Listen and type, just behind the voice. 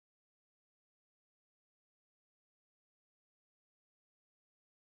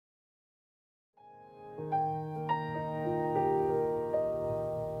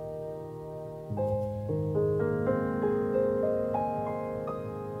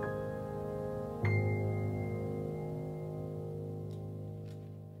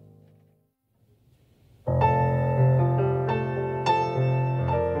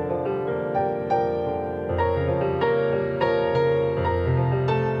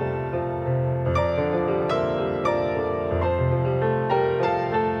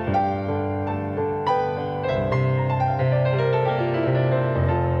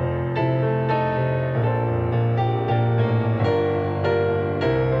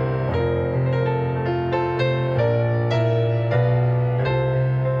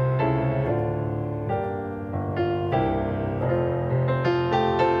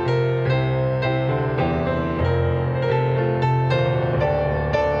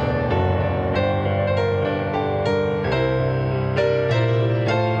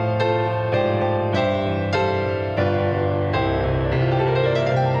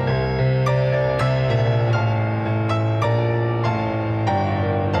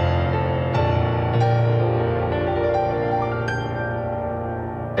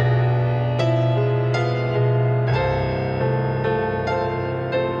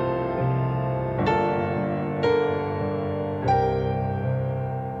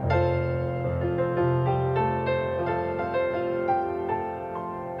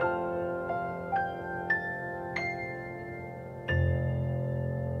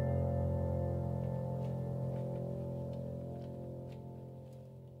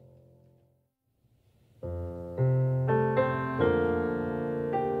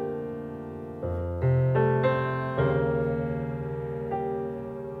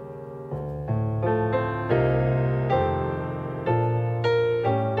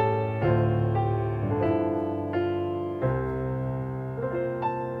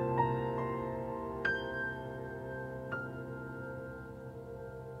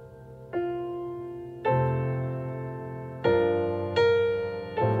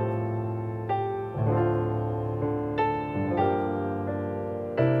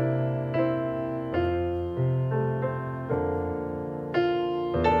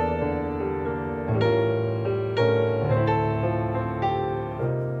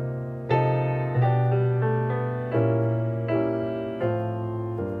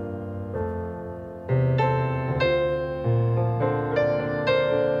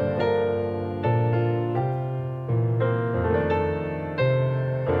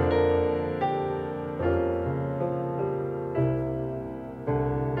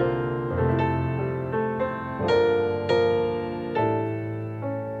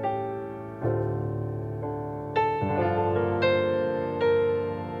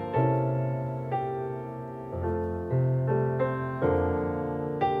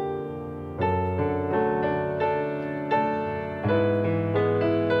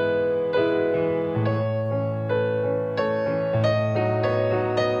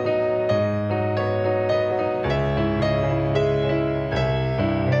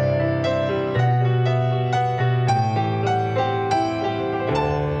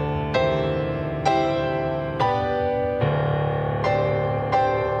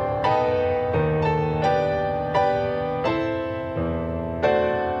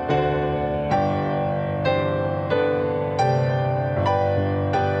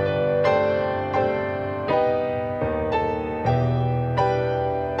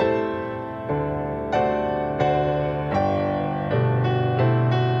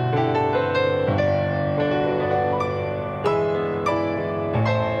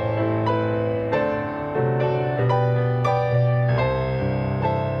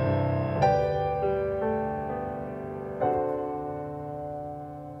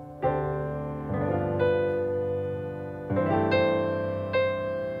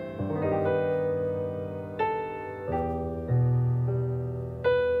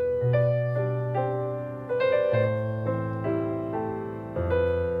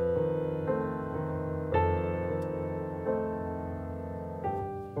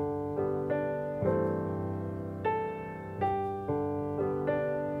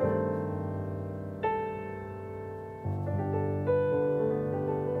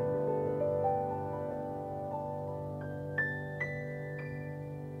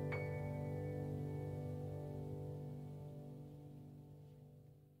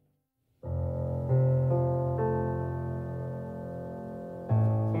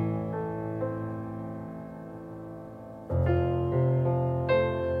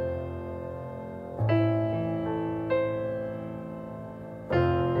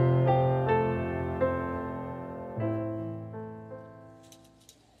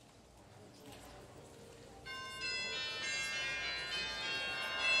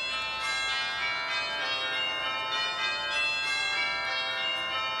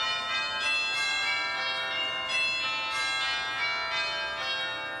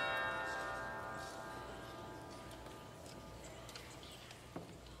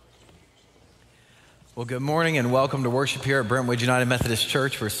Well, good morning and welcome to worship here at Brentwood United Methodist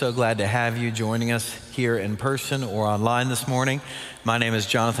Church. We're so glad to have you joining us here in person or online this morning. My name is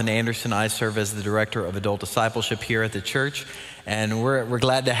Jonathan Anderson. I serve as the Director of Adult Discipleship here at the church. And we're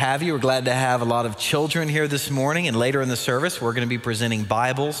glad to have you. We're glad to have a lot of children here this morning. And later in the service, we're going to be presenting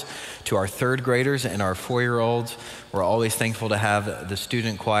Bibles to our third graders and our 4-year-olds. We're always thankful to have the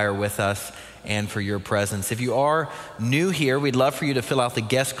student choir with us and for your presence. If you are new here, we'd love for you to fill out the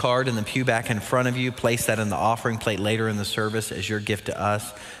guest card in the pew back in front of you. Place that in the offering plate later in the service as your gift to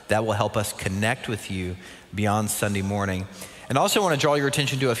us. That will help us connect with you beyond Sunday morning. And also want to draw your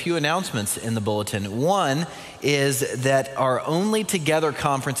attention to a few announcements in the bulletin. One is that our Only Together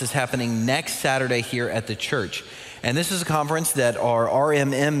conference is happening next Saturday here at the church. And this is a conference that our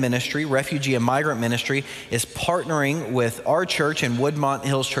RMM ministry, Refugee and Migrant Ministry, is partnering with our church and Woodmont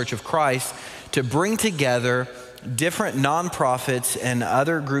Hills Church of Christ to bring together different nonprofits and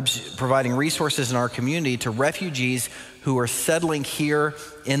other groups providing resources in our community to refugees who are settling here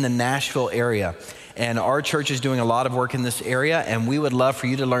in the Nashville area. And our church is doing a lot of work in this area, and we would love for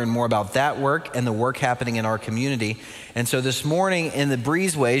you to learn more about that work and the work happening in our community. And so this morning in the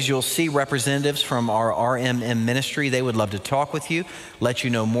breezeways, you'll see representatives from our RMM ministry. They would love to talk with you, let you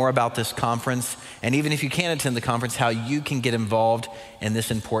know more about this conference, and even if you can't attend the conference, how you can get involved in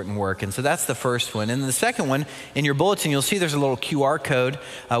this important work. And so that's the first one. And the second one, in your bulletin, you'll see there's a little QR code.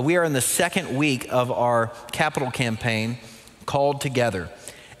 We are in the second week of our capital campaign called Together.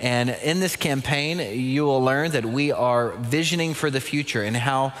 And in this campaign, you will learn that we are visioning for the future and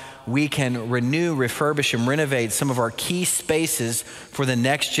how we can renew, refurbish, and renovate some of our key spaces for the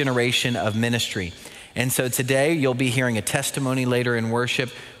next generation of ministry. And so today, you'll be hearing a testimony later in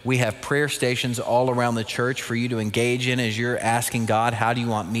worship. We have prayer stations all around the church for you to engage in as you're asking God, how do you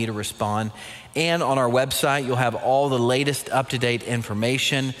want me to respond? And on our website, you'll have all the latest up-to-date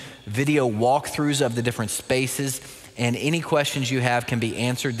information, video walkthroughs of the different spaces, and any questions you have can be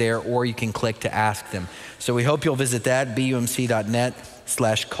answered there, or you can click to ask them. So we hope you'll visit that,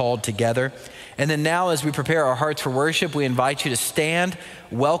 bumc.net/calledtogether. And then now, as we prepare our hearts for worship, we invite you to stand,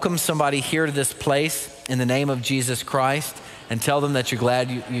 welcome somebody here to this place in the name of Jesus Christ, and tell them that you're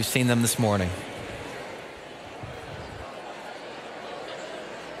glad you've seen them this morning.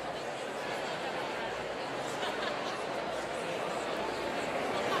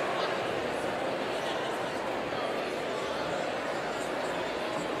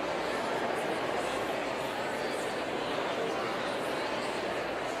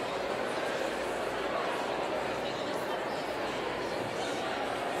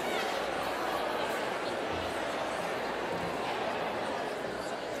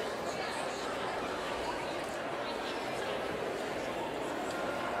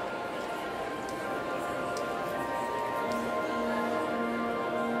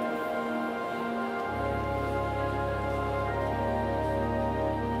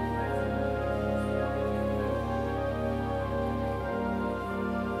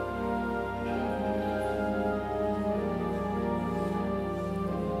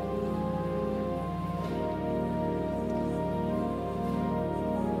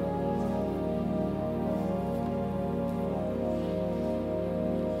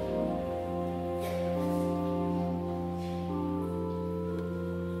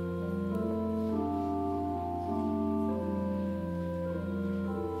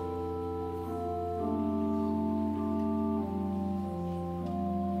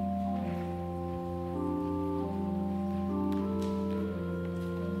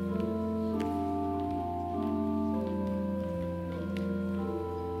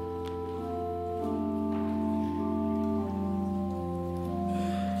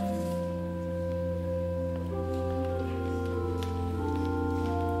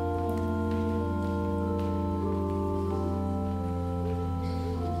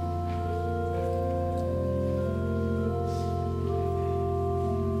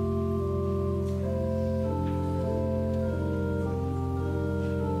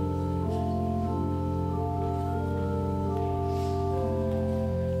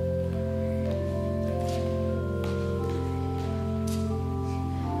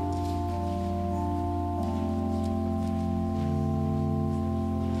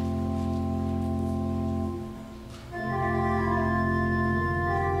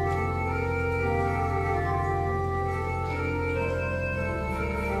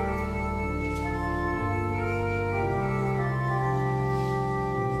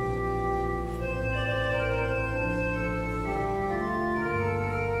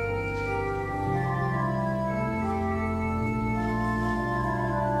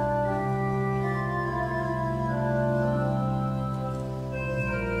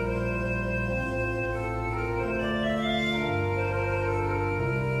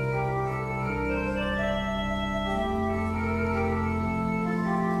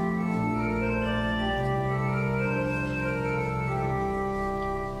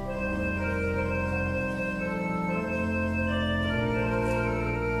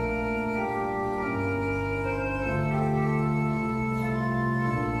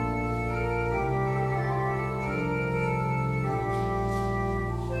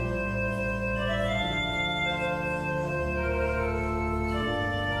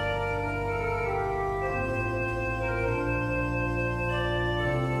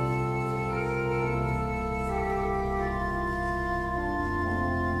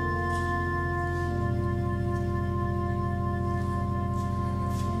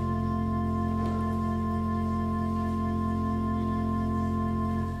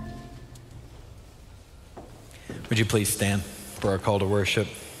 Would you please stand for our call to worship?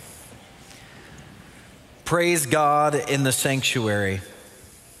 Praise God in the sanctuary.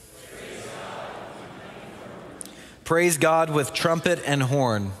 Praise God with trumpet and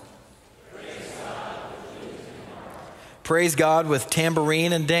horn. Praise God with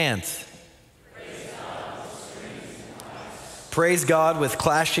tambourine and dance. Praise God with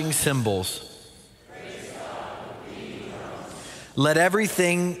clashing cymbals. Let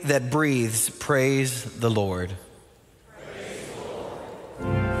everything that breathes praise the Lord.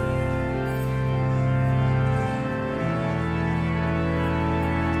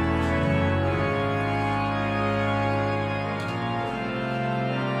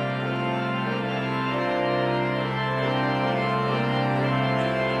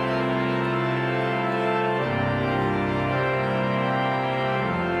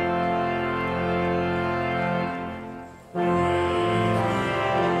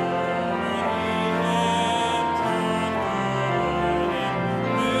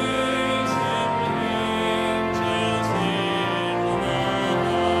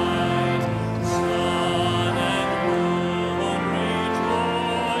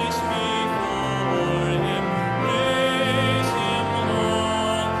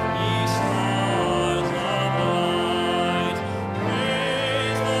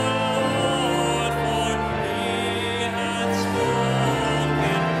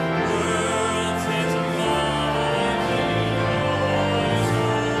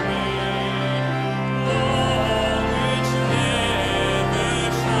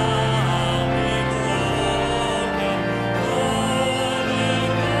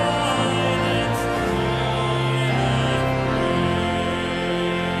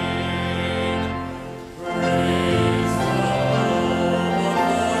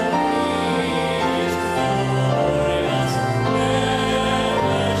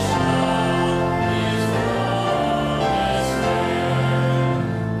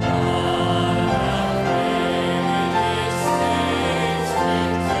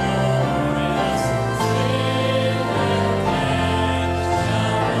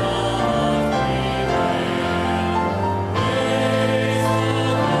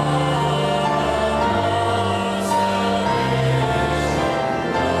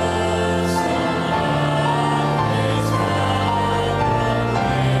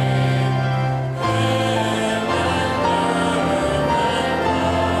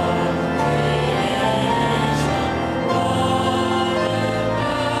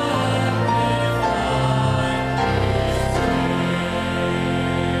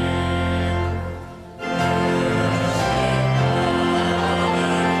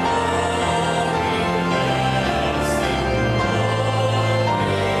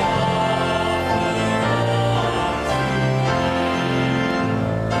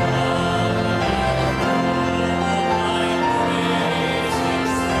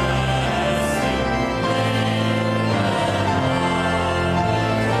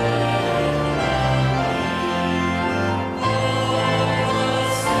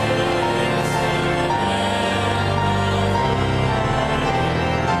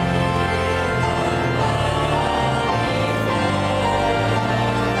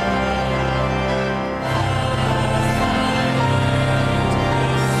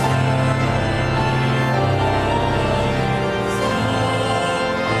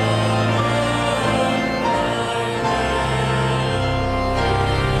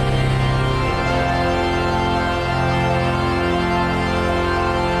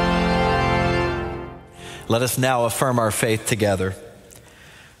 Let us now affirm our faith together.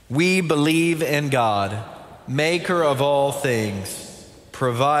 We believe in God, maker of all things,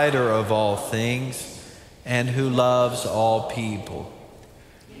 provider of all things, and who loves all people.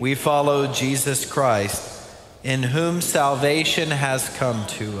 We follow Jesus Christ, in whom salvation has come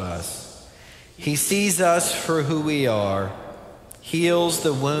to us. He sees us for who we are, heals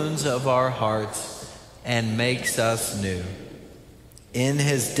the wounds of our hearts, and makes us new. In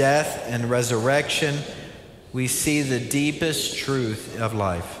his death and resurrection, we see the deepest truth of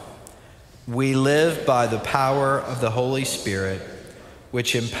life. We live by the power of the Holy Spirit,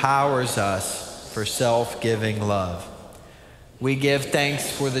 which empowers us for self-giving love. We give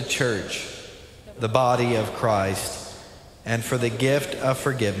thanks for the church, the body of Christ, and for the gift of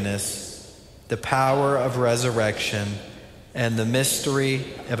forgiveness, the power of resurrection, and the mystery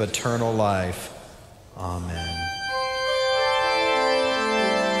of eternal life. Amen.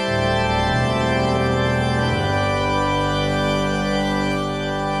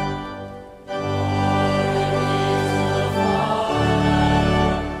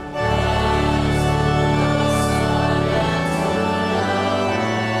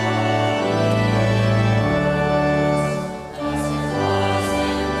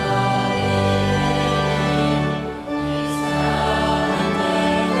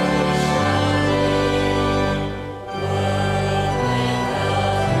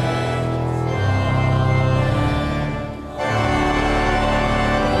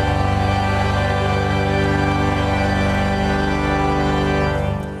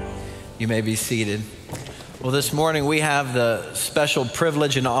 You may be seated. Well, this morning we have the special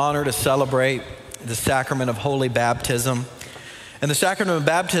privilege and honor to celebrate the sacrament of holy baptism. And the sacrament of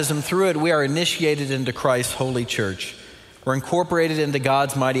baptism, through it, we are initiated into Christ's holy church. We're incorporated into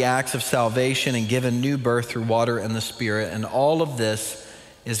God's mighty acts of salvation and given new birth through water and the Spirit. And all of this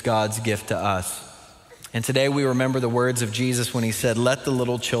is God's gift to us. And today we remember the words of Jesus when he said, "Let the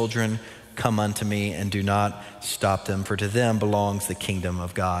little children come unto me, and do not stop them, for to them belongs the kingdom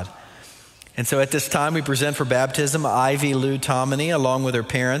of God." And so at this time we present for baptism Ivy Lou Tomini, along with her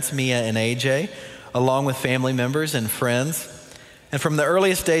parents, Mia and AJ, along with family members and friends. And from the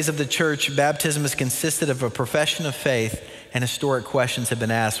earliest days of the church, baptism has consisted of a profession of faith, and historic questions have been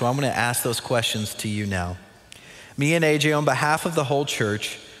asked. So I'm going to ask those questions to you now. Mia and AJ, on behalf of the whole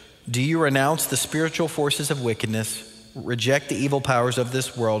church, do you renounce the spiritual forces of wickedness, reject the evil powers of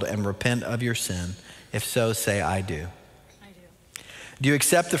this world, and repent of your sin? If so, say, "I do." Do you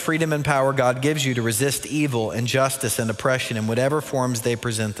accept the freedom and power God gives you to resist evil, injustice, and oppression in whatever forms they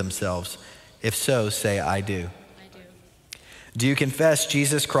present themselves? If so, say, "I do." Do you confess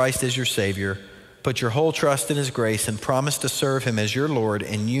Jesus Christ as your Savior, put your whole trust in his grace, and promise to serve him as your Lord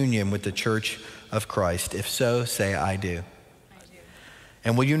in union with the Church of Christ? If so, say, "I do."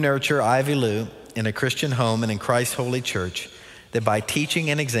 And will you nurture Ivy Lou in a Christian home and in Christ's holy church, that by teaching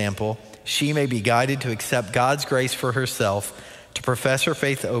and example, she may be guided to accept God's grace for herself, to profess her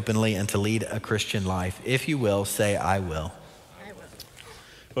faith openly, and to lead a Christian life? If you will, say, "I will."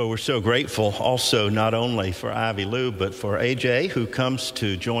 Well, we're so grateful also not only for Ivy Lou, but for AJ, who comes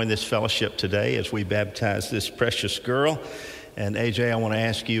to join this fellowship today as we baptize this precious girl. And AJ, I want to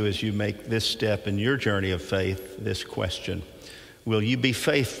ask you, as you make this step in your journey of faith, this question: will you be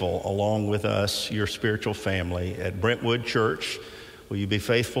faithful along with us, your spiritual family at Brentwood Church? Will you be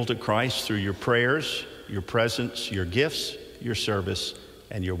faithful to Christ through your prayers, your presence, your gifts, your service,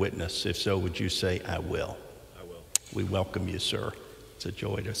 and your witness? If so, would you say, "I will"? I will. We welcome you, sir. It's a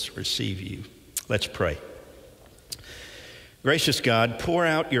joy to receive you. Let's pray. Gracious God, pour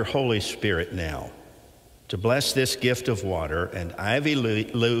out your Holy Spirit now to bless this gift of water, and Ivy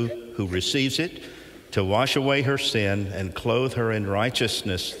Lou, who receives it, to wash away her sin and clothe her in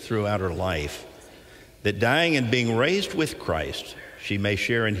righteousness throughout her life, that dying and being raised with Christ, she may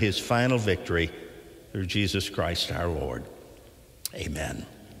share in his final victory through Jesus Christ our Lord. Amen.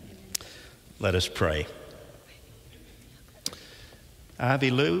 Let us pray.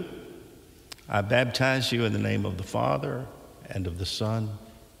 Ivy Lou, I baptize you in the name of the Father, and of the Son,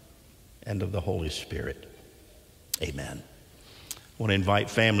 and of the Holy Spirit. Amen. I want to invite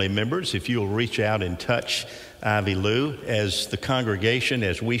family members, if you'll reach out and touch Ivy Lou as the congregation,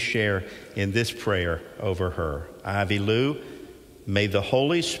 as we share in this prayer over her. Ivy Lou, may the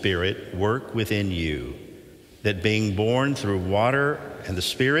Holy Spirit work within you, that being born through water and the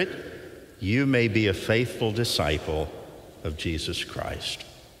Spirit, you may be a faithful disciple of Jesus Christ.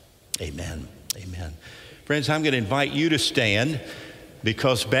 Amen. Amen. Friends, I'm going to invite you to stand,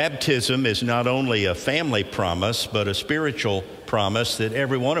 because baptism is not only a family promise, but a spiritual promise that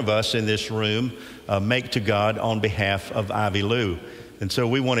every one of us in this room make to God on behalf of Ivy Lou. And so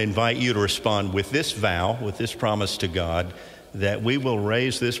we want to invite you to respond with this vow, with this promise to God, that we will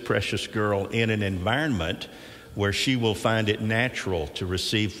raise this precious girl in an environment where she will find it natural to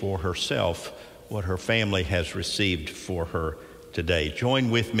receive for herself what her family has received for her today. Join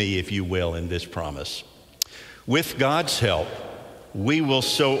with me, if you will, in this promise. With God's help, we will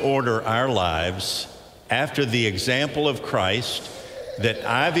so order our lives after the example of Christ that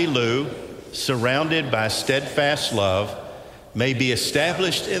Ivy Lou, surrounded by steadfast love, may be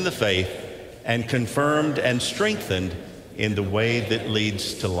established in the faith and confirmed and strengthened in the way that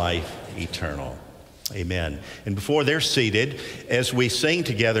leads to life eternal. Amen. And before they're seated, as we sing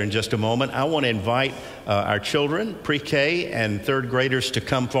together in just a moment, I want to invite our children, pre-K and third graders, to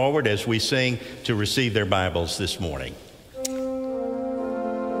come forward as we sing to receive their Bibles this morning.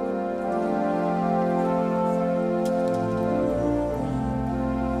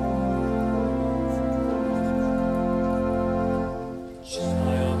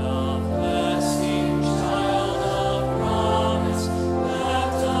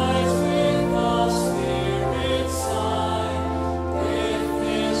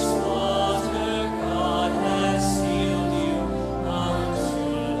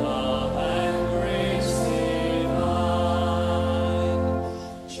 Unto love and grace divine.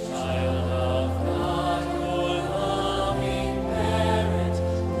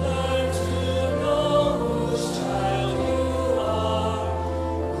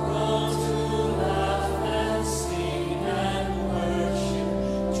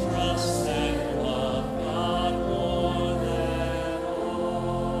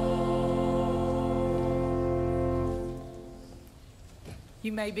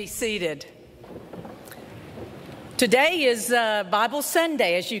 You may be seated. Today is Bible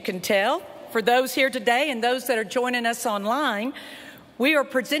Sunday, as you can tell. For those here today and those that are joining us online, we are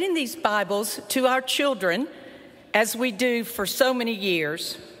presenting these Bibles to our children as we do for so many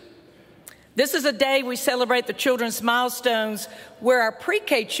years. This is a day we celebrate the children's milestones where our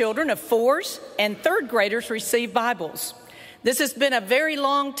pre-K children of 4s and 3rd graders receive Bibles. This has been a very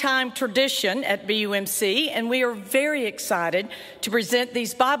long time tradition at BUMC, and we are very excited to present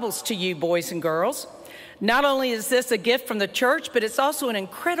these Bibles to you, boys and girls. Not only is this a gift from the church, but it's also an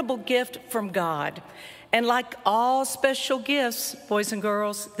incredible gift from God. And like all special gifts, boys and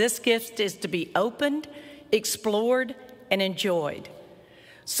girls, this gift is to be opened, explored, and enjoyed.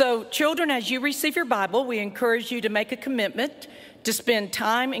 So, children, as you receive your Bible, we encourage you to make a commitment to spend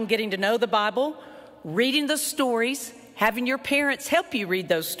time in getting to know the Bible, reading the stories, having your parents help you read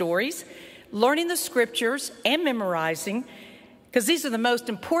those stories, learning the scriptures, and memorizing, because these are the most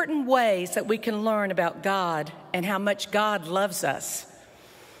important ways that we can learn about God and how much God loves us.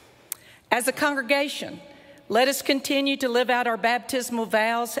 As a congregation, let us continue to live out our baptismal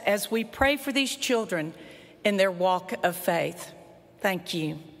vows as we pray for these children in their walk of faith. Thank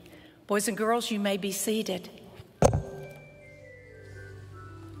you. Boys and girls, you may be seated.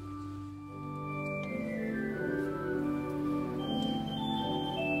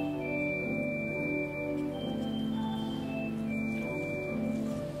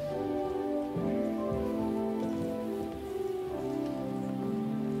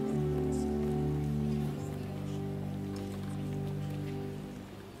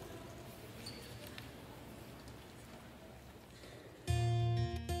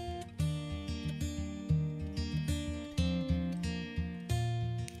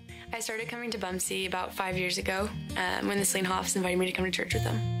 I started coming to BUMC about 5 years ago when the Sleenhoffs invited me to come to church with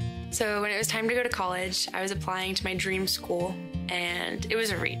them. So when it was time to go to college, I was applying to my dream school, and it was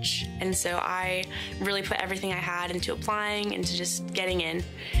a reach. And so I really put everything I had into applying, into just getting in.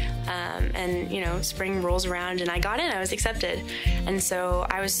 And, you know, spring rolls around, and I got in. I was accepted. And so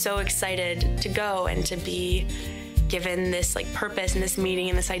I was so excited to go and to be given this, like, purpose and this meaning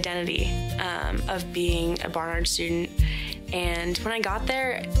and this identity of being a Barnard student. And when I got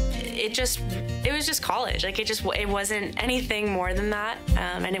there, it was just college. Like, it wasn't anything more than that.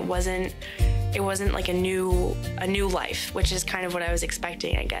 And it wasn't like a new life, which is kind of what I was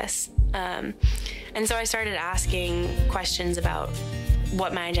expecting, I guess. And so I started asking questions about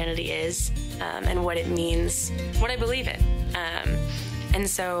what my identity is, and what it means, what I believe in. And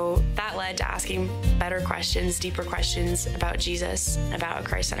so that led to asking better questions, deeper questions about Jesus, about a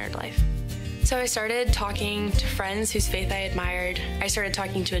Christ-centered life. So I started talking to friends whose faith I admired. I started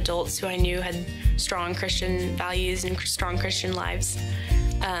talking to adults who I knew had strong Christian values and strong Christian lives.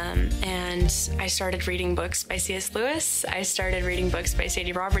 And I started reading books by C.S. Lewis. I started reading books by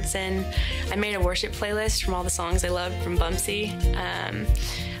Sadie Robertson. I made a worship playlist from all the songs I loved from BUMC.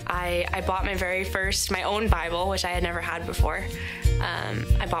 I bought my own Bible, which I had never had before.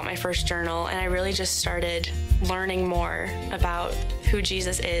 I bought my first journal, and I really just started learning more about who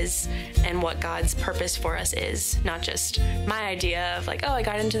Jesus is and what God's purpose for us is. Not just my idea of like, oh, I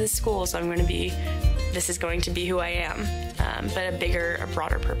got into this school, so this is going to be who I am, but a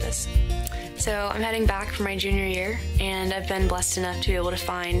broader purpose. So I'm heading back for my junior year, and I've been blessed enough to be able to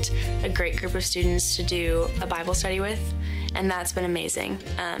find a great group of students to do a Bible study with, and that's been amazing.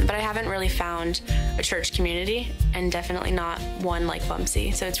 But I haven't really found a church community, and definitely not one like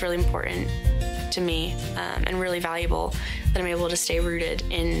BUMC, so it's really important to me and really valuable that I'm able to stay rooted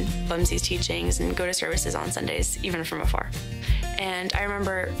in BUMC's teachings and go to services on Sundays, even from afar. And I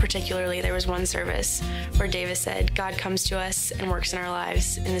remember particularly there was one service where Davis said, God comes to us and works in our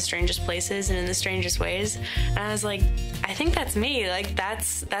lives in the strangest places and in the strangest ways. And I was like, I think that's me. Like,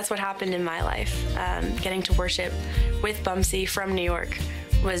 that's what happened in my life. Getting to worship with BUMC from New York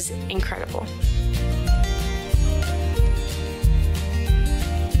was incredible.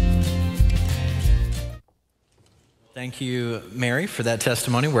 Thank you, Mary, for that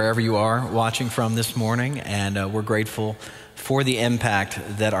testimony, wherever you are watching from this morning. And we're grateful for the impact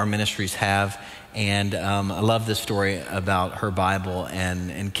that our ministries have. And I love this story about her Bible.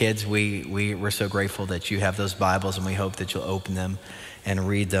 And kids, we're so grateful that you have those Bibles, and we hope that you'll open them and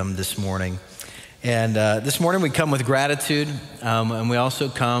read them this morning. And this morning we come with gratitude, and we also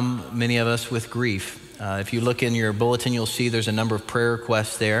come, many of us, with grief. If you look in your bulletin, you'll see there's a number of prayer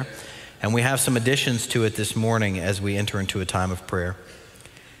requests there. And we have some additions to it this morning as we enter into a time of prayer.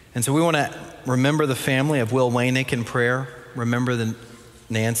 And so we want to remember the family of Will Wainick in prayer, remember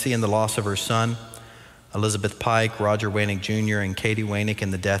Nancy and the loss of her son, Elizabeth Pike, Roger Wainick Jr., and Katie Wainick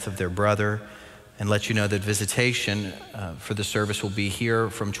and the death of their brother, and let you know that visitation for the service will be here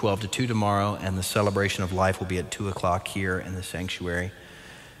from 12 to 2 tomorrow, and the celebration of life will be at 2 o'clock here in the sanctuary.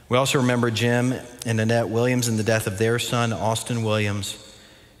 We also remember Jim and Annette Williams and the death of their son, Austin Williams,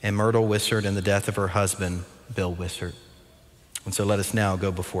 and Myrtle Wissert and the death of her husband, Bill Wissert. And so let us now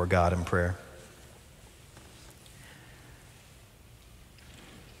go before God in prayer.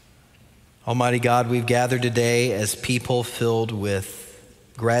 Almighty God, we've gathered today as people filled with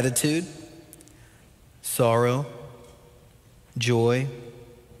gratitude, sorrow, joy,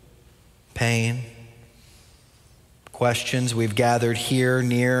 pain, questions. We've gathered here,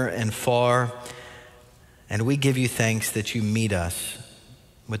 near and far, and we give you thanks that you meet us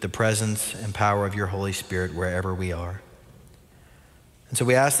with the presence and power of your Holy Spirit wherever we are. And so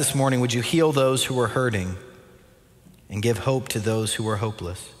we ask this morning, would you heal those who are hurting and give hope to those who are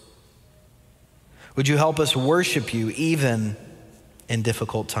hopeless? Would you help us worship you even in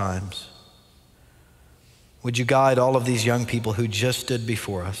difficult times? Would you guide all of these young people who just stood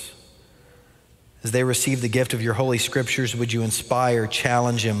before us? As they receive the gift of your holy scriptures, would you inspire,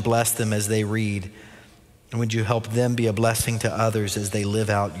 challenge, and bless them as they read? And would you help them be a blessing to others as they live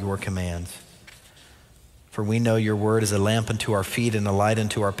out your commands? For we know your word is a lamp unto our feet and a light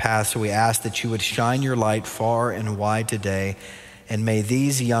unto our path. So we ask that you would shine your light far and wide today. And may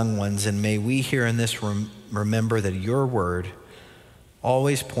these young ones, and may we here in this room remember that your word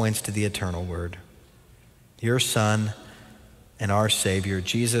always points to the eternal word, your Son and our Savior,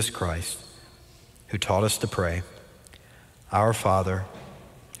 Jesus Christ, who taught us to pray, Our Father,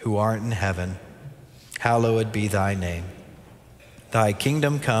 who art in heaven, hallowed be thy name. Thy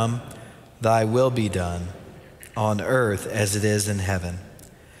kingdom come, thy will be done, on earth as it is in heaven.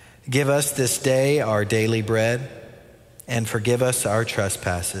 Give us this day our daily bread, and forgive us our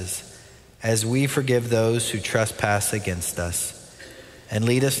trespasses, as we forgive those who trespass against us. And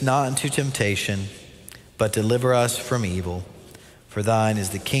lead us not into temptation, but deliver us from evil. For thine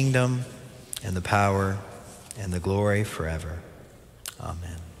is the kingdom, and the power, and the glory forever.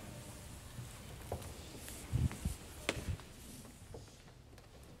 Amen.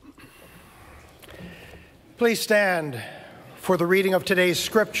 Please stand for the reading of today's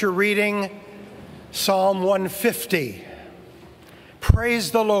scripture reading, Psalm 150.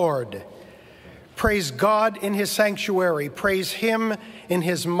 Praise the Lord. Praise God in his sanctuary. Praise him in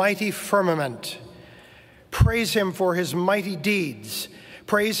his mighty firmament. Praise him for his mighty deeds.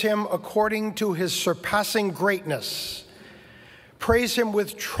 Praise him according to his surpassing greatness. Praise him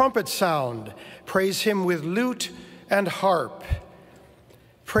with trumpet sound. Praise him with lute and harp.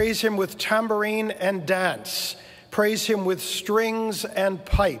 Praise him with tambourine and dance. Praise him with strings and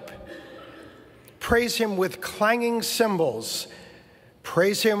pipe. Praise him with clanging cymbals.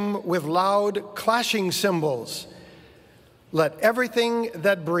 Praise him with loud clashing cymbals. Let everything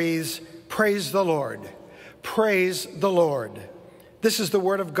that breathes praise the Lord. Praise the Lord. This is the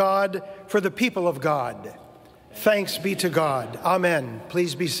word of God for the people of God. Thanks be to God. Amen.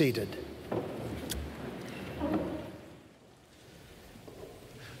 Please be seated.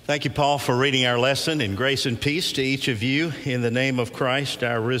 Thank you, Paul, for reading our lesson, and grace and peace to each of you in the name of Christ,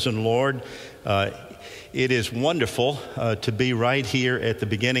 our risen Lord. It is wonderful to be right here at the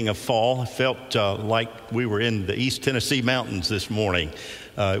beginning of fall. It felt like we were in the East Tennessee mountains this morning.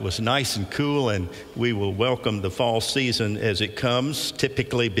 It was nice and cool, and we will welcome the fall season as it comes,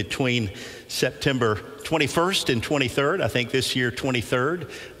 typically between September 21st and 23rd. I think this year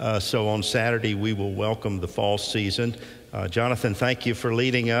 23rd. So on Saturday we will welcome the fall season. Jonathan, thank you for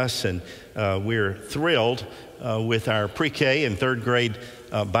leading us, and we're thrilled with our pre-K and third grade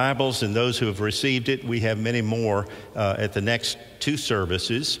Bibles and those who have received it. We have many more at the next two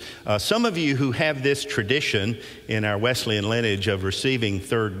services. Some of you who have this tradition in our Wesleyan lineage of receiving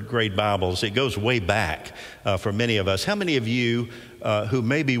third grade Bibles, it goes way back for many of us. How many of you who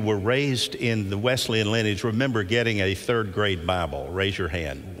maybe were raised in the Wesleyan lineage remember getting a third grade Bible? Raise your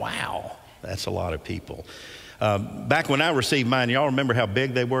hand. Wow, that's a lot of people. Back when I received mine, y'all remember how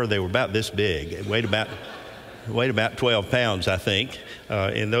big they were? They were about this big. It weighed about 12 pounds, I think.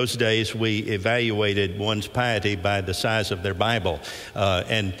 In those days, we evaluated one's piety by the size of their Bible.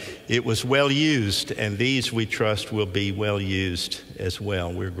 And it was well used, and these, we trust, will be well used as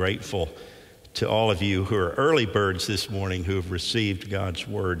well. We're grateful to all of you who are early birds this morning who have received God's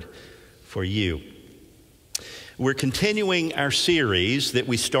word for you. We're continuing our series that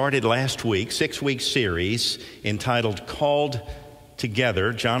we started last week, 6-week series entitled Called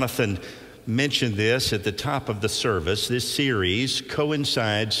Together. Jonathan mentioned this at the top of the service. This series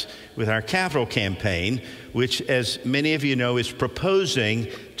coincides with our capital campaign, which, as many of you know, is proposing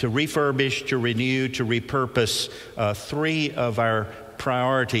to refurbish, to renew, to repurpose 3 of our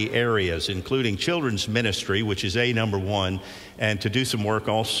priority areas, including children's ministry, which is number one, and to do some work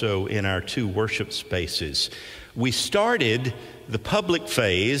also in our 2 worship spaces. We started the public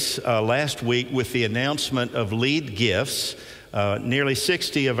phase last week with the announcement of lead gifts. Nearly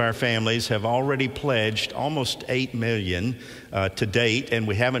 60 of our families have already pledged almost $8 million to date, and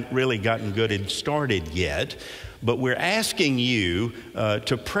we haven't really gotten good and started yet. But we're asking you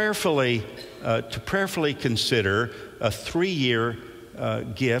to prayerfully consider a 3-year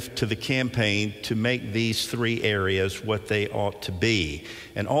gift to the campaign to make these 3 areas what they ought to be.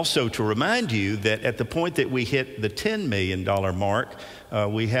 And also to remind you that at the point that we hit the $10 million mark,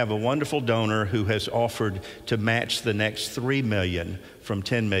 we have a wonderful donor who has offered to match the next $3 million from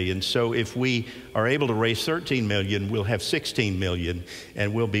 $10 million. So if we are able to raise $13 million, we'll have $16 million,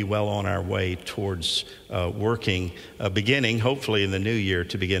 and we'll be well on our way towards working, beginning hopefully in the new year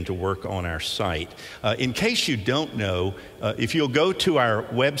to begin to work on our site. In case you don't know, if you'll go to our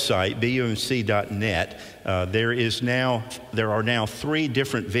website, bumc.net, there are now 3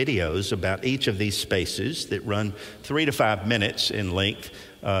 different videos about each of these spaces that run 3 to 5 minutes in length.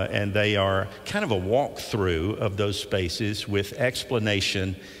 And they are kind of a walkthrough of those spaces with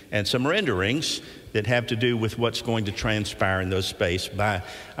explanation and some renderings that have to do with what's going to transpire in those spaces by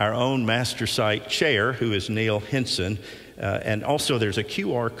our own master site chair, who is Neil Henson. And also there's a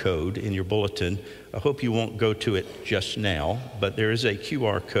QR code in your bulletin. I hope you won't go to it just now, but there is a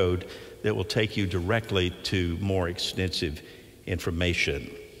QR code that will take you directly to more extensive information.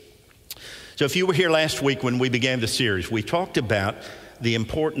 So if you were here last week when we began the series, we talked about the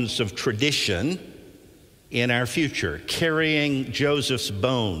importance of tradition in our future, carrying Joseph's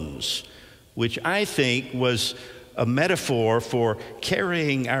bones, which I think was a metaphor for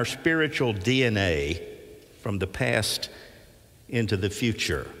carrying our spiritual DNA from the past into the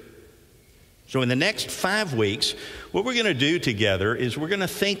future. So in the next 5 weeks, what we're going to do together is we're going to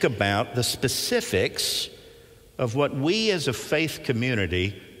think about the specifics of what we as a faith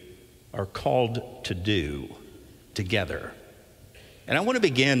community are called to do together. And I want to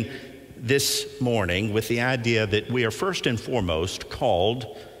begin this morning with the idea that we are first and foremost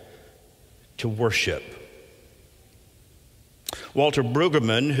called to worship. Walter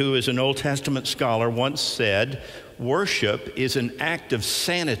Brueggemann, who is an Old Testament scholar, once said, "Worship is an act of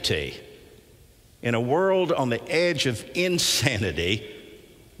sanity in a world on the edge of insanity,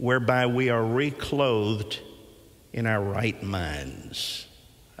 whereby we are reclothed in our right minds."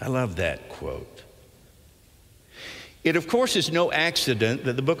 I love that quote. It, of course, is no accident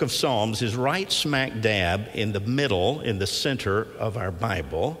that the book of Psalms is right smack dab in the middle, in the center of our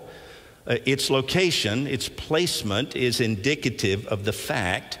Bible. Its location, its placement is indicative of the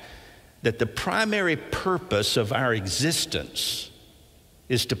fact that the primary purpose of our existence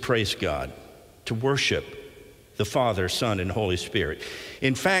is to praise God, to worship the Father, Son, and Holy Spirit.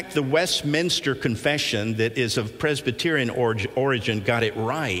 In fact, the Westminster Confession, that is of Presbyterian origin, got it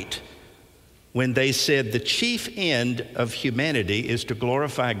right when they said the chief end of humanity is to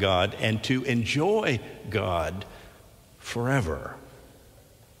glorify God and to enjoy God forever.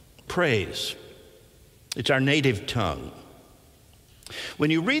 Praise. It's our native tongue.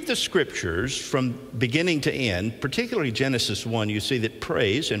 When you read the scriptures from beginning to end, particularly Genesis 1, you see that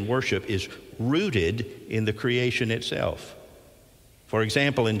praise and worship is rooted in the creation itself. For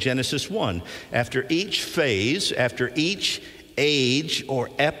example, in Genesis 1, after each phase, after each age or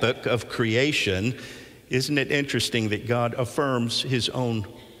epoch of creation, isn't it interesting that God affirms his own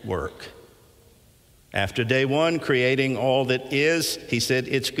work? After day 1, creating all that is, he said,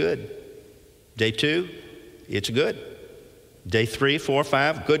 it's good. Day 2, it's good. Day 3, 4,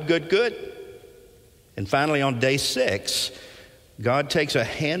 5, good, good, good. And finally on day 6, God takes a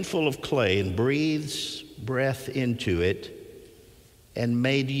handful of clay and breathes breath into it and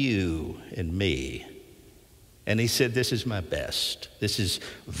made you and me. And he said, this is my best. This is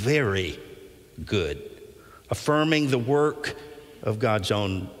very good. Affirming the work of God's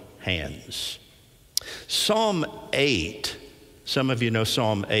own hands. Psalm 8, some of you know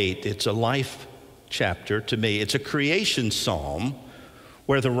Psalm 8. It's a life chapter to me. It's a creation psalm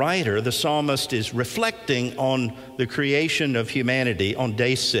where the writer, the psalmist, is reflecting on the creation of humanity on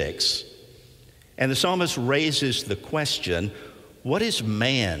day 6. And the psalmist raises the question, what is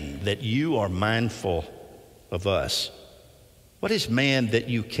man that you are mindful of us? What is man that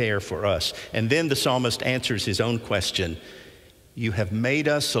you care for us? And then the psalmist answers his own question. You have made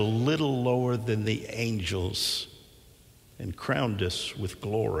us a little lower than the angels and crowned us with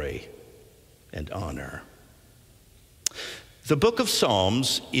glory and honor. The book of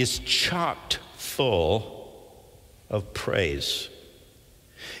Psalms is chock full of praise.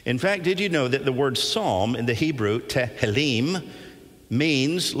 In fact, did you know that the word psalm in the Hebrew, tehillim,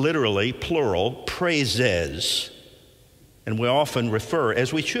 means literally, plural, praises. And we often refer,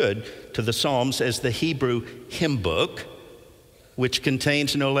 as we should, to the Psalms as the Hebrew hymn book, which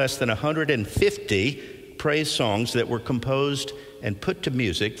contains no less than 150 praise songs that were composed and put to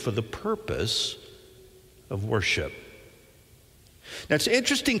music for the purpose of worship. Now, it's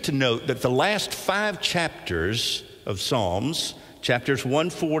interesting to note that the last 5 chapters of Psalms, chapters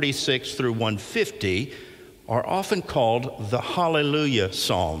 146 through 150, are often called the Hallelujah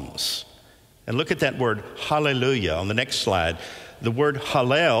Psalms. And look at that word hallelujah on the next slide. The word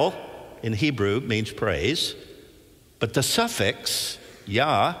hallel in Hebrew means praise, but the suffix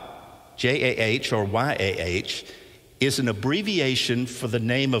Yah, J-A-H or Y-A-H, is an abbreviation for the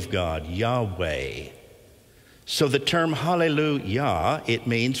name of God, Yahweh. So the term hallelujah, it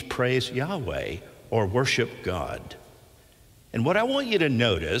means praise Yahweh or worship God. And what I want you to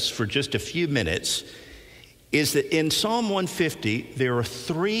notice for just a few minutes is that in Psalm 150, there are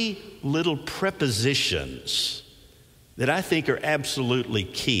 3 little prepositions that I think are absolutely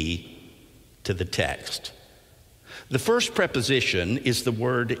key to the text. The first preposition is the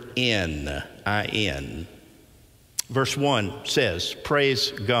word in, I-N. Verse 1 says,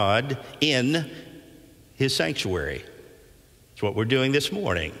 praise God in his sanctuary. It's what we're doing this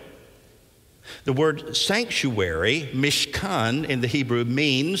morning. The word sanctuary, mishkan in the Hebrew,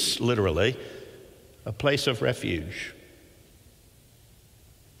 means literally a place of refuge,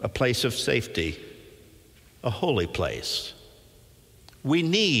 a place of safety, a holy place. We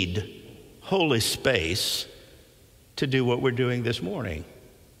need holy space to do what we're doing this morning,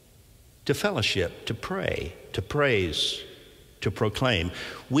 to fellowship, to pray, to praise, to proclaim.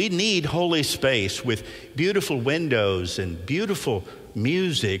 We need holy space with beautiful windows and beautiful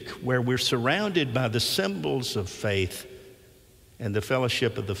music where we're surrounded by the symbols of faith and the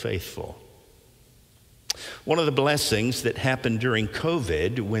fellowship of the faithful. One of the blessings that happened during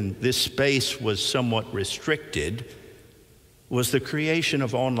COVID, when this space was somewhat restricted, was the creation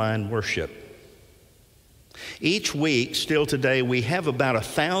of online worship. Each week, still today, we have about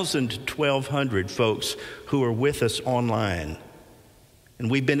 1,000 to 1,200 folks who are with us online. And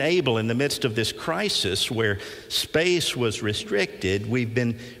we've been able, in the midst of this crisis where space was restricted, we've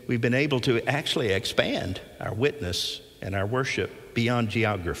been able to actually expand our witness and our worship beyond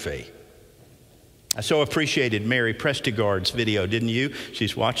geography. I so appreciated Mary Prestigard's video, didn't you?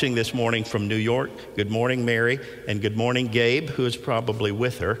 She's watching this morning from New York. Good morning, Mary, and good morning, Gabe, who is probably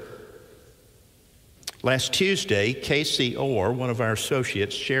with her. Last Tuesday, Casey Orr, one of our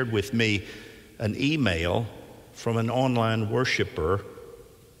associates, shared with me an email from an online worshiper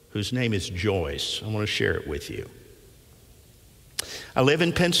whose name is Joyce. I want to share it with you. I live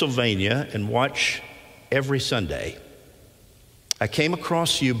in Pennsylvania and watch every Sunday. I came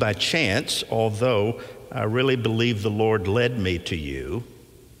across you by chance, although I really believe the Lord led me to you.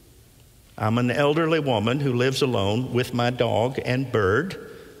 I'm an elderly woman who lives alone with my dog and bird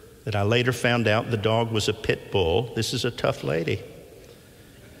that I later found out the dog was a pit bull. This is a tough lady.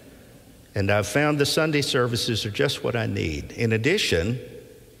 And I've found the Sunday services are just what I need. In addition,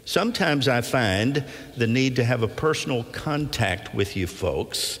 sometimes I find the need to have a personal contact with you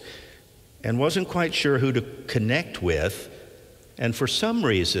folks and wasn't quite sure who to connect with. And for some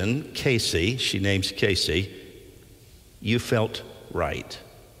reason, Casey, she names Casey, you felt right.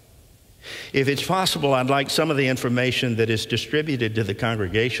 If it's possible, I'd like some of the information that is distributed to the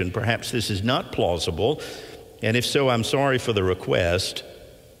congregation. Perhaps this is not plausible, and if so, I'm sorry for the request.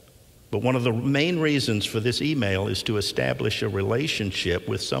 But one of the main reasons for this email is to establish a relationship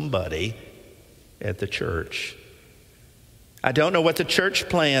with somebody at the church. I don't know what the church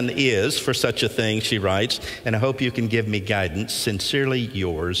plan is for such a thing, she writes, and I hope you can give me guidance. Sincerely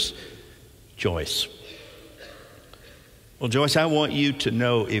yours, Joyce. Well, Joyce, I want you to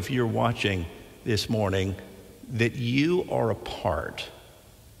know, if you're watching this morning, that you are a part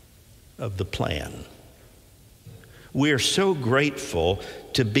of the plan. We are so grateful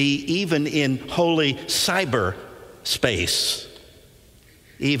to be even in holy cyberspace,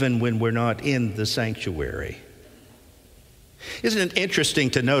 even when we're not in the sanctuary. Isn't it interesting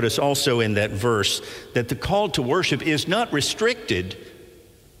to notice also in that verse that the call to worship is not restricted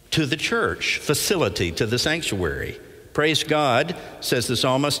to the church facility, to the sanctuary? Praise God, says the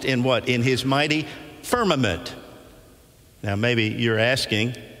psalmist, in what? In his mighty firmament. Now maybe you're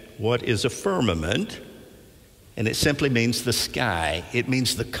asking, what is a firmament? And it simply means the sky. It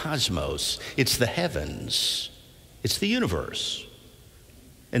means the cosmos. It's the heavens. It's the universe.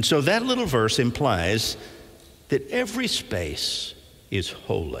 And so that little verse implies that every space is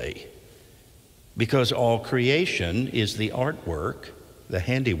holy because all creation is the artwork, the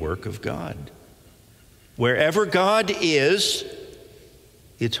handiwork of God. Wherever God is,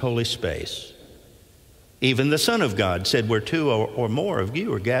 It's holy space. Even the Son of God said, where two or more of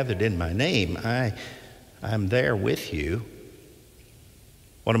you are gathered in my name, I'm there with you.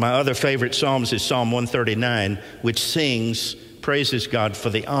 One of my other favorite psalms is Psalm 139, which praises God for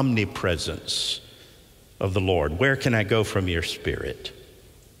the omnipresence of the Lord. Where can I go from your spirit?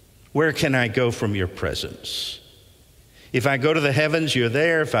 Where can I go from your presence? If I go to the heavens, you're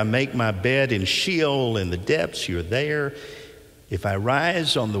there. If I make my bed in Sheol in the depths, you're there. If I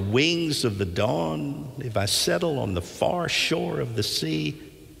rise on the wings of the dawn, if I settle on the far shore of the sea,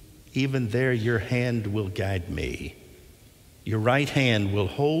 even there your hand will guide me. Your right hand will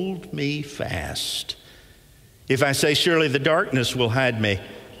hold me fast. If I say, surely the darkness will hide me,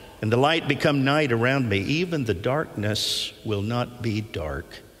 and the light become night around me, even the darkness will not be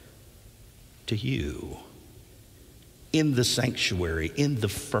dark to you. In the sanctuary, in the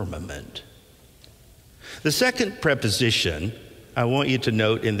firmament. The second preposition I want you to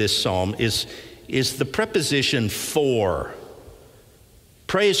note in this psalm is the preposition for.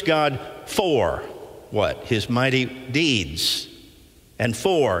 Praise God for what? His mighty deeds, and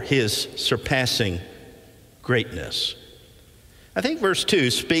for his surpassing greatness. I think verse 2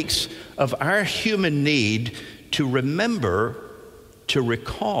 speaks of our human need to remember, to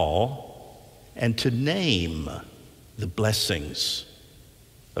recall, and to name the blessings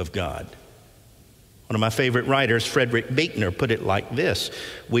of God. One of my favorite writers, Frederick Buechner, put it like this: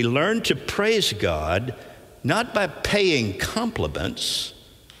 we learn to praise God not by paying compliments,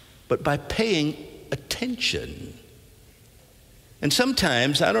 but by paying attention. And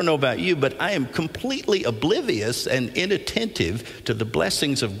sometimes, I don't know about you, but I am completely oblivious and inattentive to the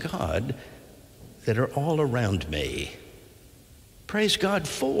blessings of God that are all around me. Praise God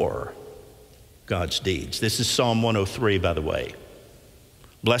for God's deeds. This is Psalm 103, by the way.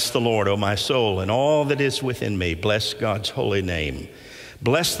 Bless the Lord, O my soul, and all that is within me. Bless God's holy name.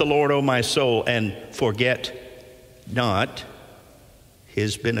 Bless the Lord, O my soul, and forget not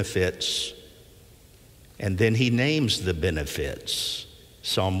his benefits. And then he names the benefits.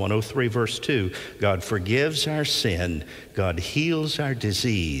 Psalm 103, verse 2, God forgives our sin. God heals our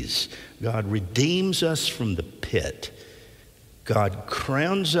disease. God redeems us from the pit. God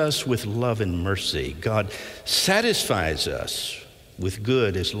crowns us with love and mercy. God satisfies us with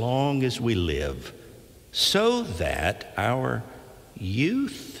good as long as we live, so that our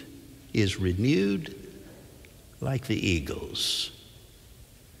youth is renewed like the eagles.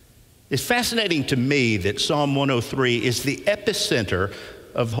 It's fascinating to me that Psalm 103 is the epicenter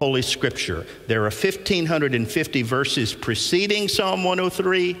of Holy Scripture. There are 1,550 verses preceding Psalm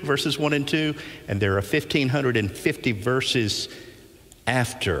 103, verses 1 and 2, and there are 1,550 verses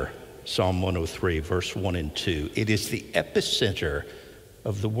after Psalm 103, verse 1 and 2. It is the epicenter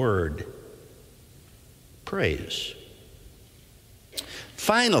of the word praise.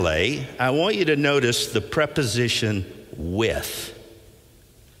 Finally, I want you to notice the preposition with.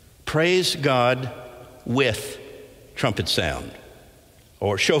 Praise God with trumpet sound,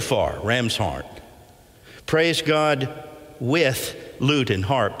 or shofar, ram's horn. Praise God with lute and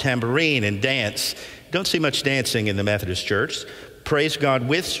harp, tambourine and dance. Don't see much dancing in the Methodist church. Praise God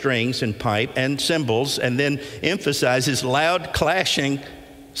with strings and pipe and cymbals, and then emphasizes loud clashing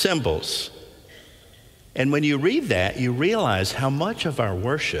cymbals. And when you read that, you realize how much of our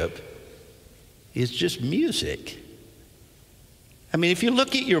worship is just music. I mean, if you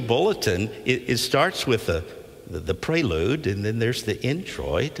look at your bulletin, it starts with the prelude, and then there's the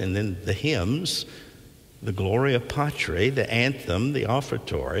introit, and then the hymns, the Gloria Patri, the anthem, the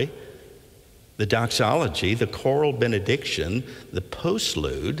offertory, the doxology, the choral benediction, the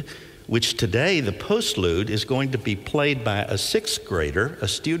postlude, which today the postlude is going to be played by a sixth grader, a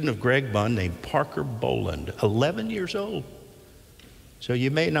student of Greg Bunn named Parker Boland, 11 years old. So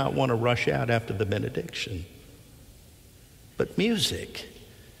you may not want to rush out after the benediction. But music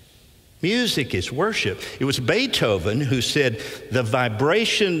is worship. It was Beethoven who said, the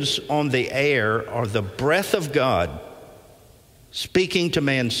vibrations on the air are the breath of God speaking to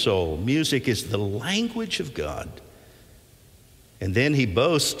man's soul. Music is the language of God. And then he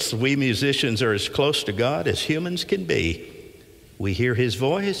boasts, we musicians are as close to God as humans can be. We hear his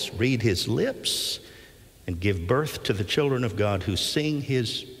voice, read his lips, and give birth to the children of God who sing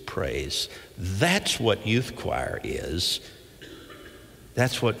his praise. That's what youth choir is.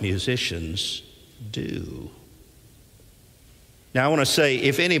 That's what musicians do. Now, I want to say,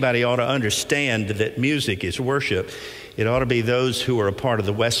 if anybody ought to understand that music is worship, it ought to be those who are a part of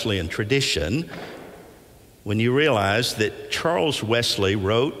the Wesleyan tradition. When you realize that Charles Wesley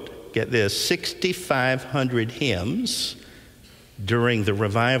wrote, get this, 6,500 hymns during the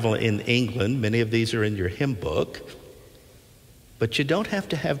revival in England. Many of these are in your hymn book. but you don't have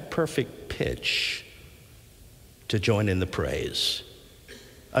to have perfect pitch to join in the praise.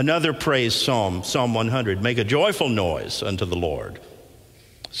 Another praise psalm, Psalm 100, make a joyful noise unto the Lord.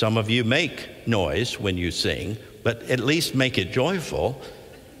 Some of you make noise when you sing, but at least make it joyful.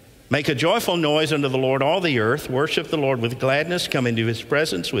 Make a joyful noise unto the Lord, all the earth. Worship the Lord with gladness. Come into his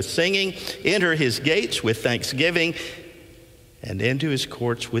presence with singing. Enter his gates with thanksgiving, and into his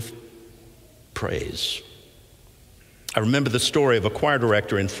courts with praise. I remember the story of a choir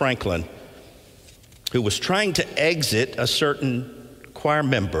director in Franklin who was trying to exit a certain choir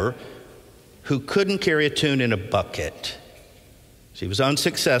member who couldn't carry a tune in a bucket. She was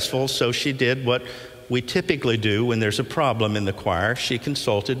unsuccessful, so she did what we typically do when there's a problem in the choir. She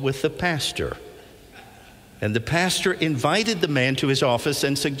consulted with the pastor. And the pastor invited the man to his office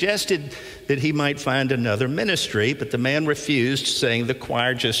and suggested that he might find another ministry, but the man refused, saying, the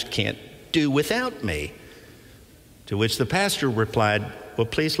choir just can't do without me. To which the pastor replied, well,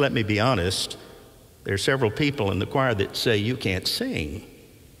 please let me be honest. There are several people in the choir that say you can't sing.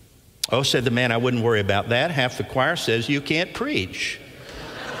 Oh, said the man, I wouldn't worry about that. Half the choir says you can't preach.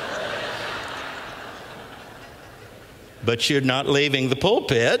 But you're not leaving the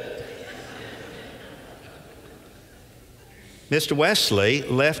pulpit. Mr. Wesley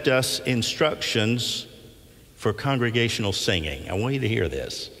left us instructions for congregational singing. I want you to hear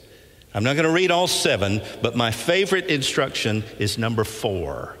this. I'm not going to read all 7, but my favorite instruction is number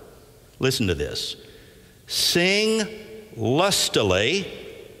 4. Listen to this. Sing lustily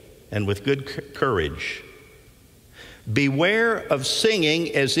and with good courage. Beware of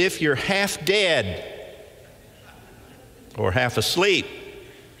singing as if you're half dead or half asleep.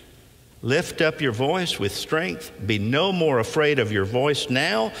 Lift up your voice with strength. Be no more afraid of your voice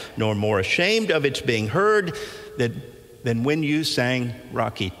now, nor more ashamed of its being heard than when you sang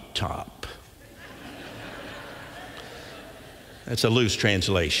Rocky Top. That's a loose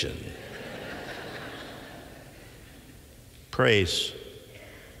translation. Praise.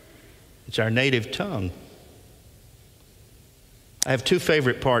 It's our native tongue. I have 2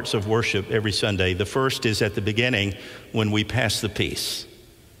 favorite parts of worship every Sunday. The first is at the beginning when we pass the peace,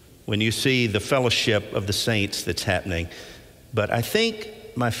 when you see the fellowship of the saints that's happening. But I think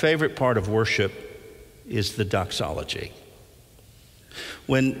my favorite part of worship is the doxology.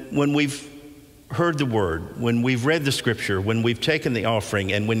 When we've heard the word, when we've read the scripture, when we've taken the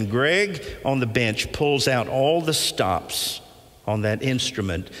offering, and when Greg on the bench pulls out all the stops on that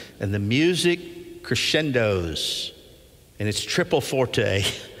instrument and the music crescendos and it's triple forte,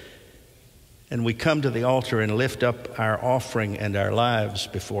 and we come to the altar and lift up our offering and our lives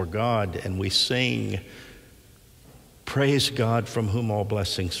before God, and we sing, praise God from whom all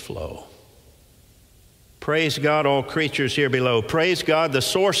blessings flow. Praise God, all creatures here below. Praise God, the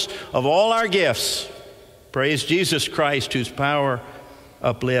source of all our gifts. Praise Jesus Christ, whose power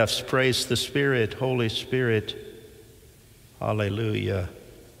uplifts. Praise the Spirit, Holy Spirit. Hallelujah.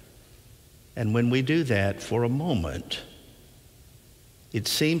 And when we do that for a moment, it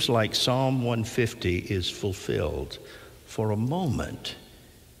seems like Psalm 150 is fulfilled. For a moment,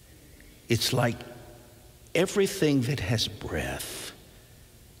 it's like everything that has breath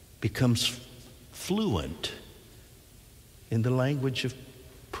becomes fluent in the language of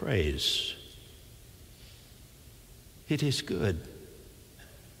praise. It is good.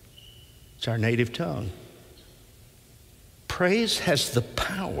 It's our native tongue. Praise has the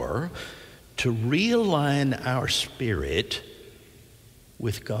power to realign our spirit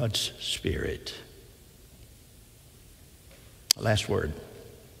with God's Spirit. Last word.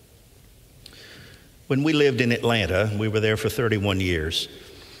 When we lived in Atlanta, we were there for 31 years,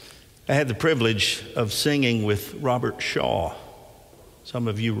 I had the privilege of singing with Robert Shaw. Some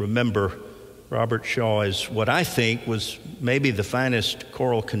of you remember Robert Shaw as what I think was maybe the finest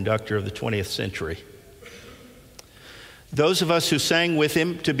choral conductor of the 20th century. Those of us who sang with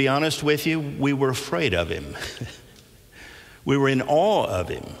him, to be honest with you, we were afraid of him. We were in awe of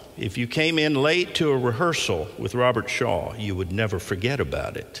him. If you came in late to a rehearsal with Robert Shaw, you would never forget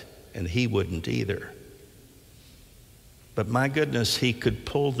about it, and he wouldn't either. But my goodness, he could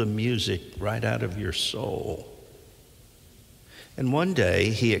pull the music right out of your soul. And one day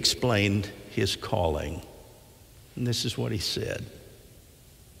he explained his calling, and this is what he said.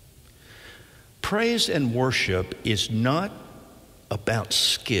 Praise and worship is not about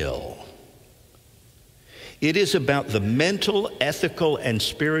skill. It is about the mental, ethical, and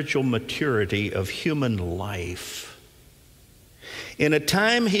spiritual maturity of human life. In a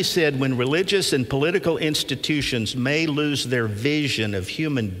time, he said, when religious and political institutions may lose their vision of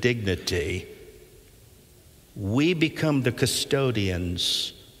human dignity, we become the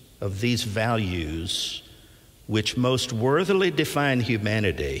custodians of these values which most worthily define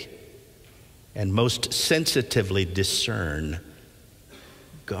humanity and most sensitively discern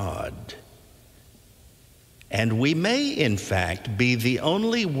God. And we may, in fact, be the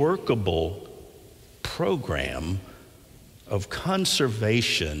only workable program of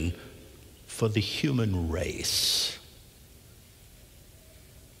conservation for the human race.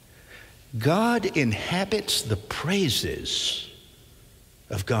 God inhabits the praises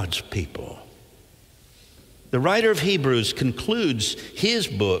of God's people. The writer of Hebrews concludes his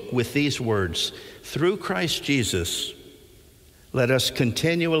book with these words, "Through Christ Jesus, let us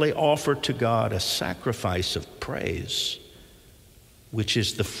continually offer to God a sacrifice of praise, which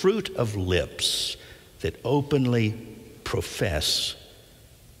is the fruit of lips that openly profess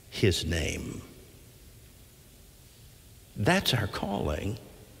his name." That's our calling.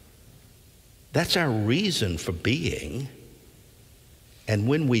 That's our reason for being. And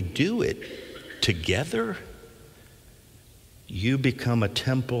when we do it together, you become a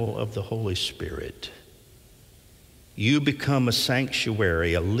temple of the Holy Spirit. You become a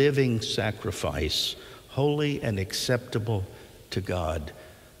sanctuary, a living sacrifice, holy and acceptable to God.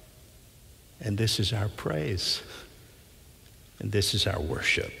 And this is our praise. And this is our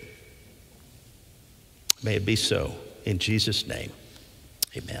worship. May it be so. In Jesus' name,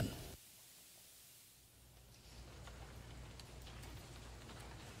 amen.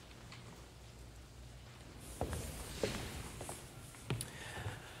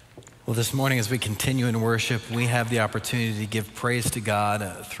 Well, this morning as we continue in worship, we have the opportunity to give praise to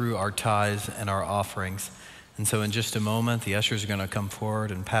God through our tithes and our offerings. And so in just a moment, the ushers are going to come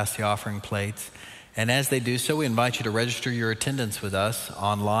forward and pass the offering plates. And as they do so, we invite you to register your attendance with us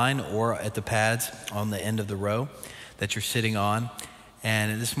online or at the pads on the end of the row that you're sitting on.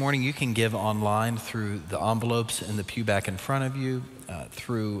 And this morning you can give online through the envelopes in the pew back in front of you,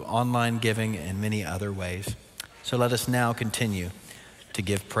 through online giving and many other ways. So let us now continue to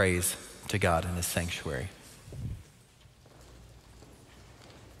give praise to God in his sanctuary.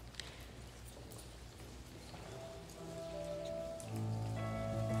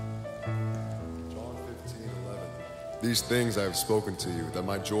 John 15:11. These things I have spoken to you, that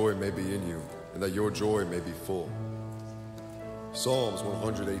my joy may be in you, and that your joy may be full. Psalms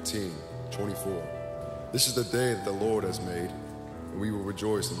 118:24. This is the day that the Lord has made, and we will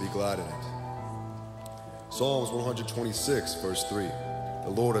rejoice and be glad in it. Psalms 126, verse 3. The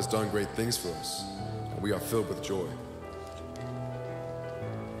Lord has done great things for us, and we are filled with joy.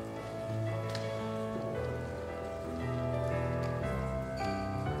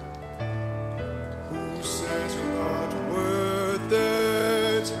 Who says you're not worth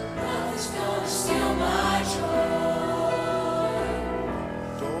it? Nothing's gonna steal my joy.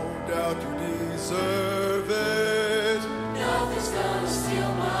 Don't doubt you deserve it. Nothing's gonna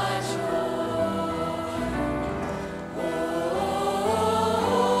steal my joy.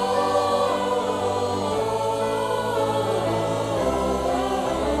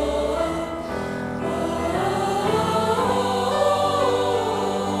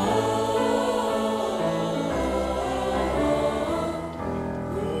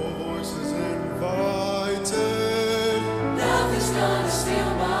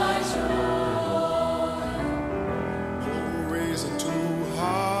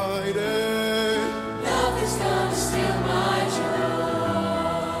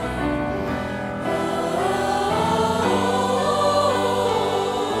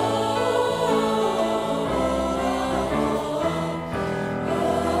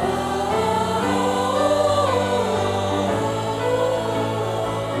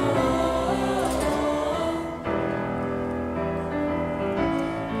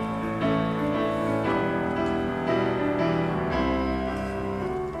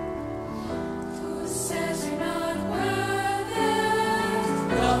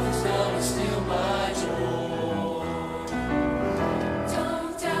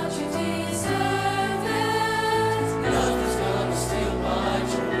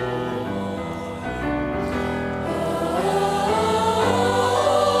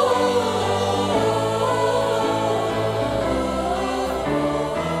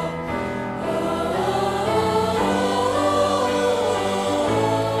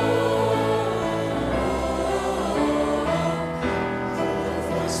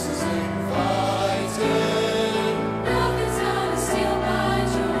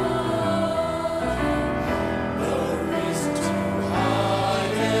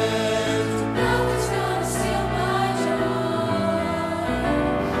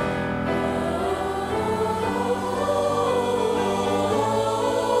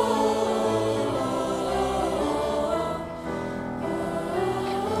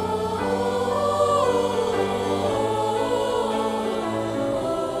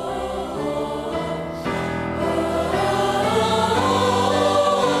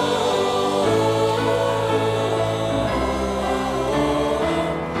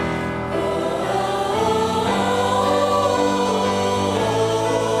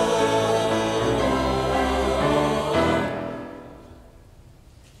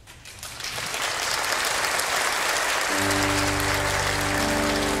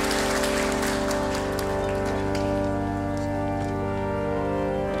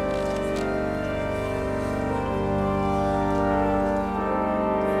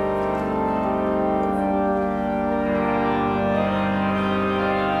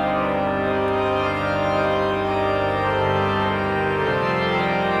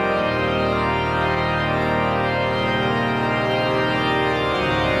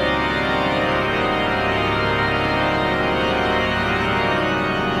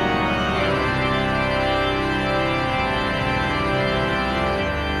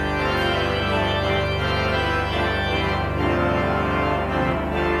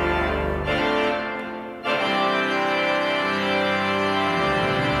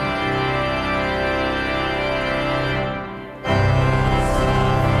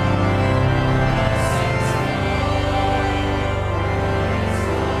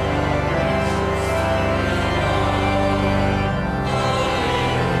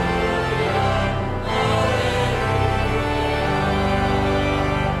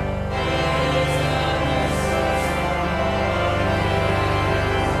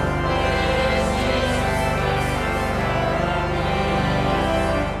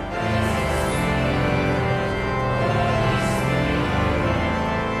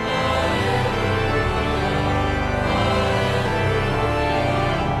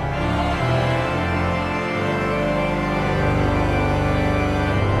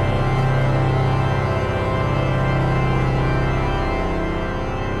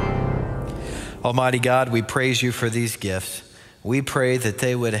 Almighty God, we praise you for these gifts. We pray that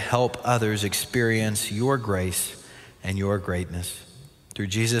they would help others experience your grace and your greatness. Through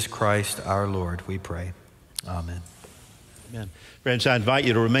Jesus Christ our Lord, we pray. Amen. Amen. Friends, I invite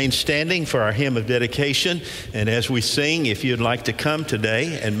you to remain standing for our hymn of dedication. And as we sing, if you'd like to come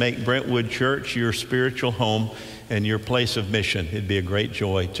today and make Brentwood Church your spiritual home and your place of mission, it'd be a great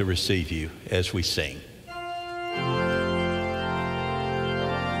joy to receive you as we sing.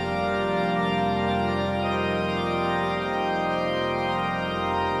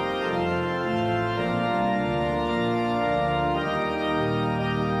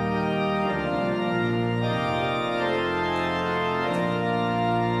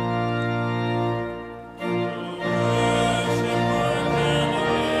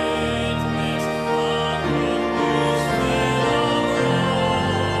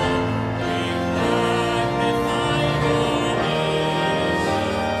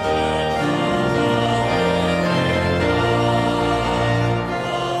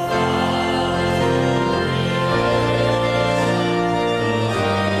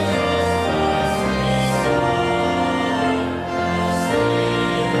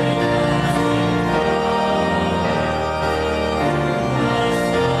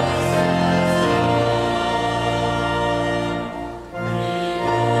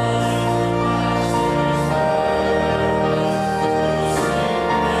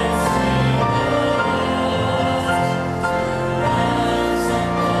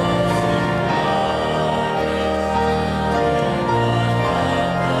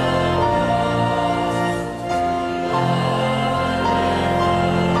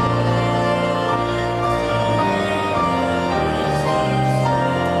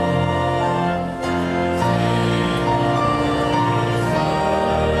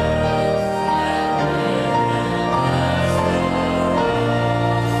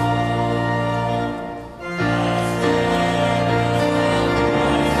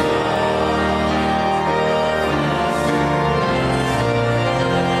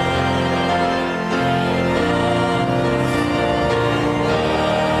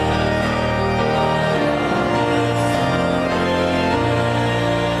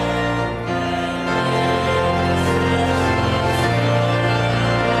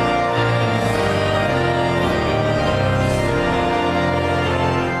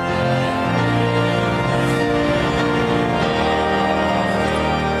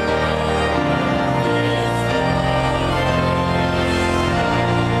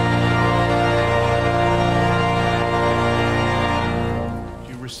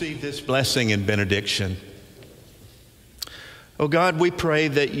 Blessing and benediction. Oh God, we pray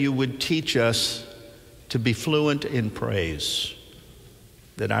that you would teach us to be fluent in praise,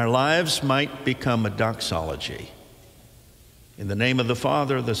 that our lives might become a doxology. In the name of the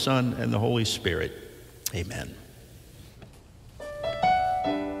Father, the Son, and the Holy Spirit, amen.